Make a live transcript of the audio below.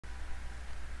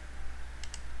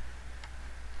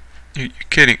You're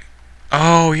kidding.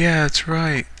 Oh, yeah, that's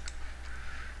right.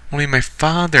 Only my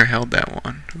father held that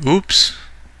one. Oops.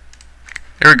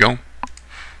 There we go.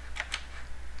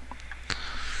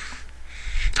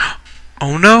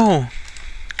 Oh no!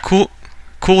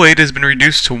 Kool-Aid has been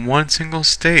reduced to one single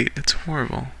state. That's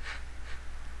horrible.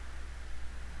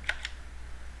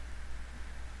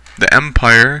 The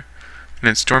Empire and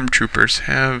its stormtroopers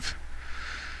have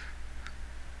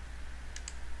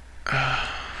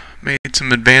made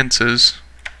some advances.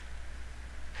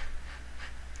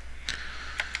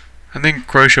 I think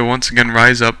Croatia once again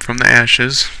rise up from the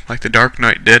ashes, like the Dark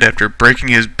Knight did after breaking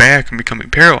his back and becoming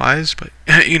paralyzed, but,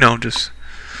 you know, just,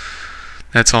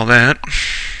 that's all that.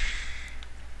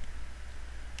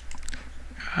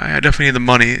 I definitely need the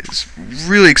money. It's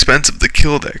really expensive to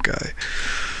kill that guy.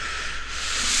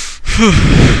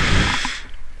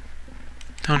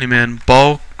 Telling you, man,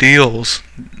 bulk deals.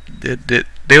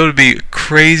 They would be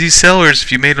crazy sellers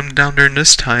if you made them down during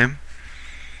this time.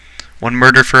 One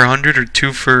murder for 100 or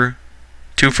two for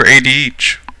 80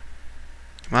 each.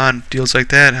 Come on, deals like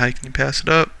that, how can you pass it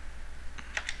up?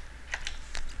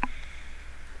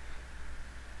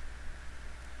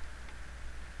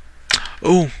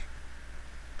 Oh,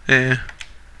 yeah.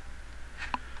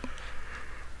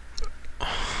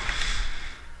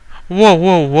 Whoa,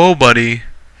 whoa, whoa, buddy.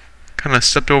 Kind of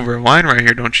stepped over a line right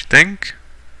here, don't you think?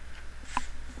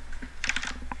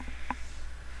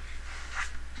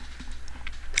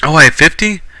 Oh, I have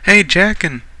 50? Hey,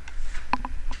 Jackin.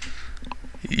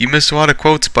 You missed a lot of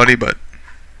quotes, buddy, but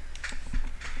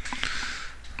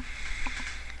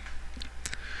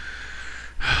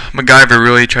MacGyver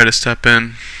really tried to step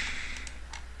in.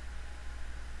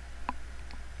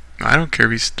 I don't care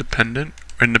if he's dependent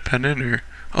or independent or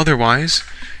otherwise.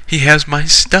 He has my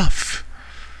stuff.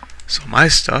 So my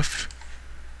stuff.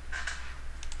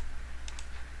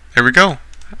 There we go.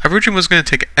 I originally was going to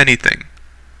take anything.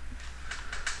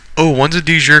 Oh, one's a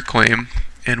de jure claim,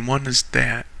 and one is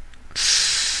that.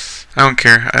 I don't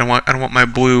care. I don't want my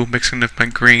blue mixing with my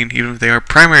green, even if they are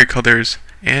primary colors,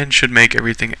 and should make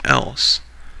everything else.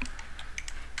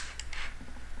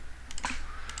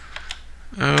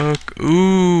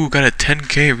 Ooh, got a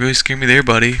 10K. Really scared me there,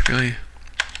 buddy. Really.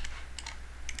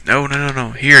 No, no, no,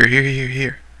 no. Here.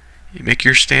 You make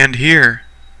your stand here.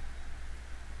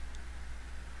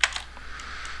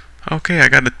 Okay, I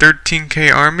got a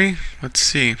 13K army. Let's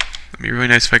see. It'd be really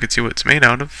nice if I could see what it's made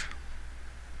out of.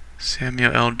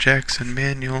 Samuel L. Jackson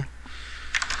manual.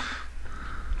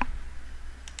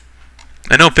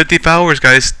 I know, 50 followers,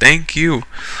 guys. Thank you. You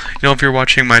know, if you're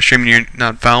watching my stream and you're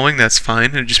not following, that's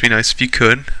fine. It'd just be nice if you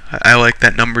could. I like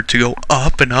that number to go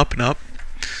up and up and up.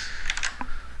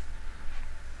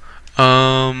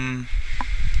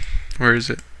 Where is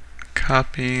it?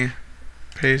 Copy,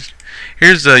 paste.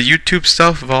 Here's the YouTube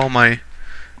stuff of all my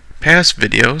past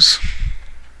videos.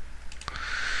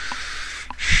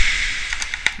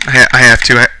 I have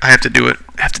to do it.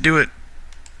 I have to do it.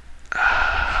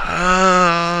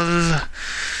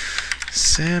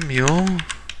 Samuel.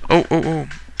 Oh.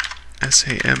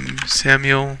 S-A-M.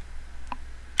 Samuel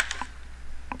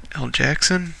L.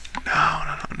 Jackson? No.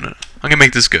 I'm gonna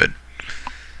make this good.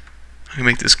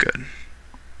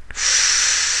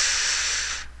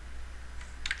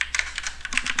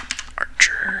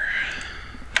 Archer.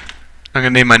 I'm gonna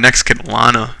name my next kid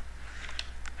Lana.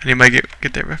 Anybody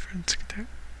get that reference? Get that?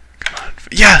 Come on.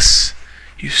 Yes!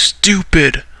 You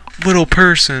stupid little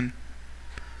person.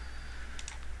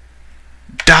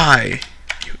 Die,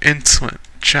 you insolent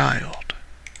child.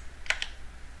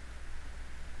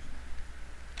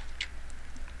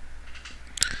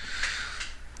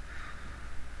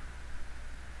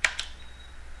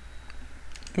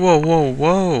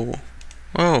 Whoa.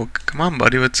 Come on,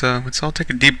 buddy. Let's all take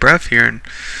a deep breath here and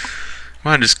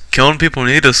come on, just killing people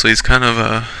needlessly is kind of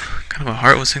a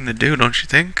heartless thing to do, don't you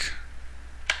think?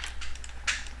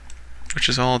 Which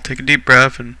is all take a deep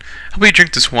breath and help me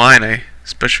drink this wine I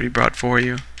especially brought for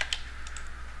you.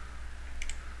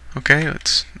 Okay,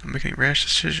 let's not make any rash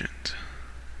decisions.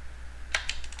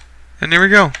 And there we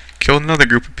go. Killed another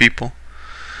group of people.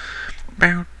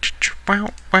 Wow,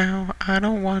 I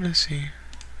don't want to see.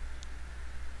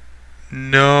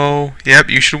 No. Yep,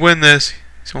 you should win this.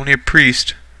 He's only a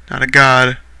priest, not a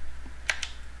god.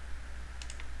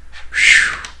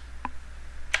 Whew.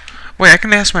 Wait, I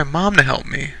can ask my mom to help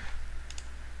me.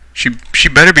 She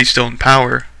better be still in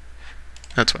power.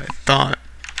 That's what I thought.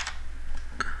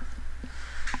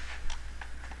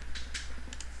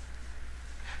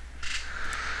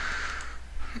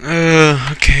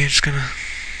 Okay, just gonna...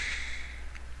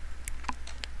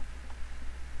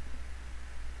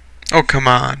 Oh, come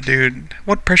on, dude.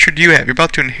 What pressure do you have? You're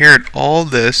about to inherit all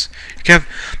this. You can have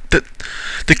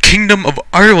the kingdom of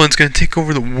Ireland's gonna take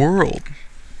over the world.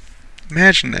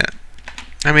 Imagine that.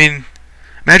 I mean,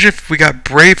 imagine if we got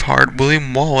Braveheart,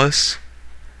 William Wallace,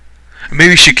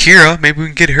 maybe Shakira. Maybe we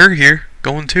can get her here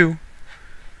going too.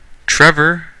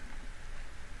 Trevor.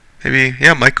 Maybe,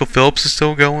 yeah, Michael Phillips is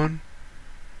still going.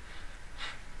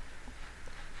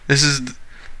 This is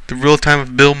the real time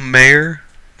of Bill Meyer.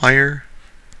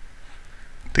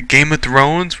 The Game of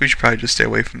Thrones. We should probably just stay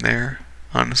away from there.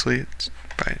 Honestly, it's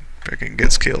probably freaking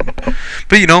gets killed.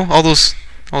 But you know, all those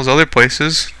other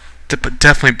places. But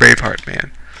definitely Braveheart,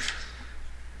 man.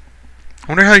 I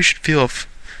wonder how you should feel if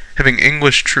having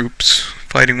English troops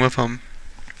fighting with them.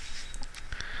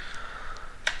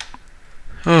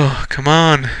 Oh, come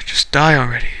on. Just die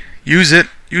already. Use it.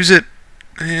 Use it.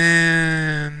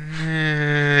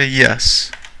 And, yes.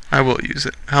 I will use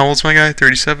it. How old's my guy?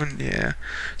 37? Yeah.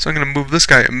 So I'm going to move this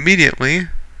guy immediately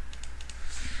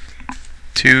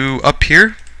to up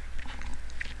here.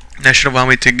 That should allow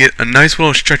me to get a nice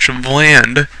little stretch of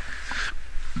land,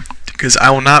 because I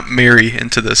will not marry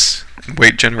into this and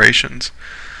wait generations.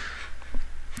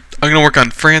 I'm going to work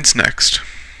on France next.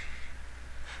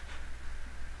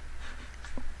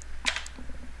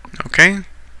 Okay.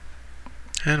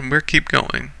 And we'll keep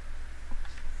going.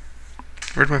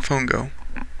 Where'd my phone go?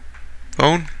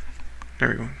 Phone? There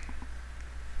we go.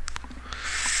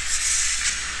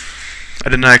 I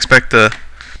did not expect the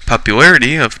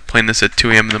popularity of playing this at 2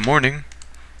 a.m. in the morning.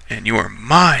 And you are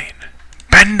mine.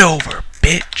 Bend over,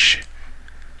 bitch.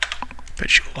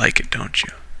 Bet you like it, don't you?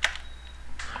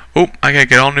 Oh, I gotta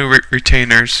get all new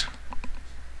retainers.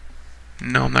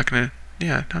 No, I'm not gonna.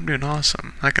 Yeah, I'm doing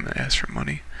awesome. I'm not gonna ask for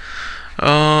money.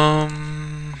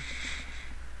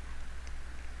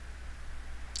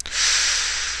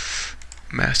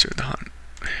 Master of the Hunt.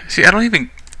 See, I don't even.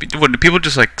 What do people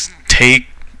just like take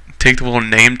the little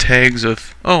name tags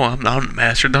of? Oh, I'm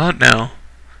Master of the Hunt now.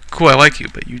 Cool, I like you,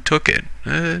 but you took it.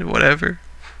 Whatever.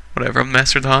 I'm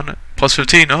Master of the Hunt. Plus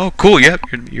 15. Oh, cool. Yep,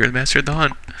 you're the Master of the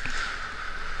Hunt.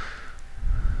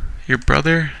 Your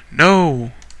brother?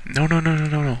 No.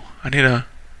 No. I need a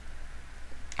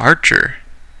archer.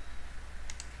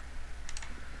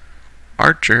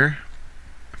 Archer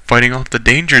fighting off the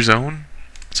danger zone.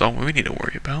 That's all we need to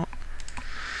worry about.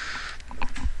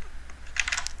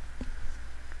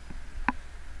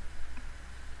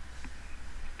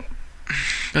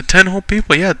 The 10 whole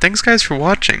people. Yeah, thanks guys for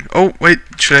watching. Oh, wait,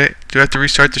 do I have to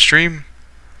restart the stream?